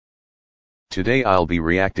Today I'll be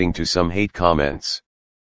reacting to some hate comments.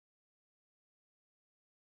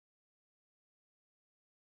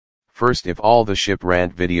 First, if all the ship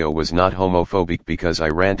rant video was not homophobic because I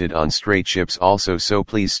ranted on straight ships also, so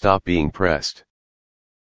please stop being pressed.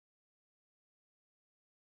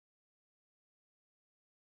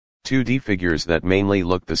 Two D figures that mainly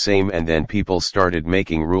look the same, and then people started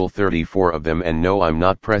making Rule 34 of them, and no, I'm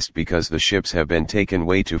not pressed because the ships have been taken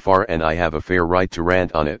way too far and I have a fair right to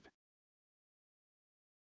rant on it.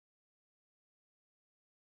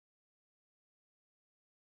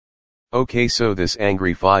 Okay, so this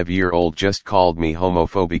angry 5-year-old just called me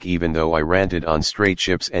homophobic even though I ranted on straight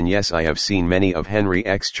ships, and yes, I have seen many of Henry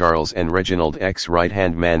X Charles and Reginald X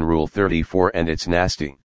right-hand man Rule 34 and it's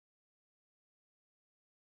nasty.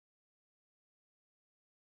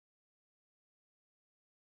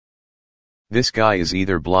 This guy is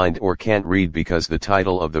either blind or can't read because the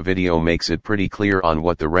title of the video makes it pretty clear on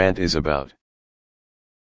what the rant is about.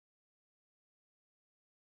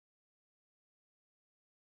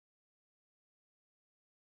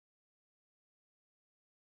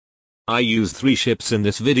 I use 3 ships in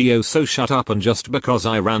this video, so shut up, and just because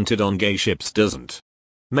I ranted on gay ships doesn't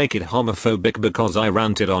make it homophobic because I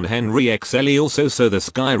ranted on Henry XL also, so this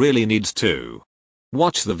guy really needs to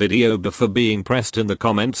watch the video before being pressed in the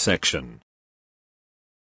comment section.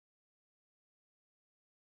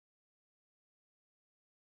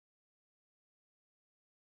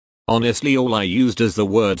 Honestly, all I used is the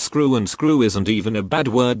word screw, and screw isn't even a bad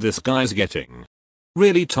word. This guy's getting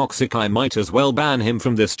really toxic. I might as well ban him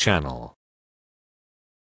from this channel.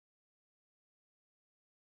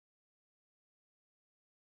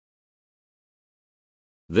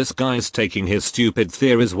 This guy's taking his stupid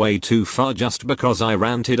theories way too far. Just because I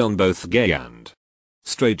ranted on both gay and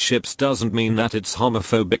straight ships doesn't mean that it's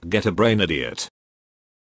homophobic. Get a brain, idiot.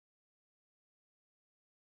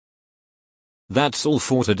 That's all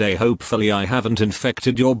for today. Hopefully I haven't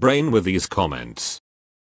infected your brain with these comments.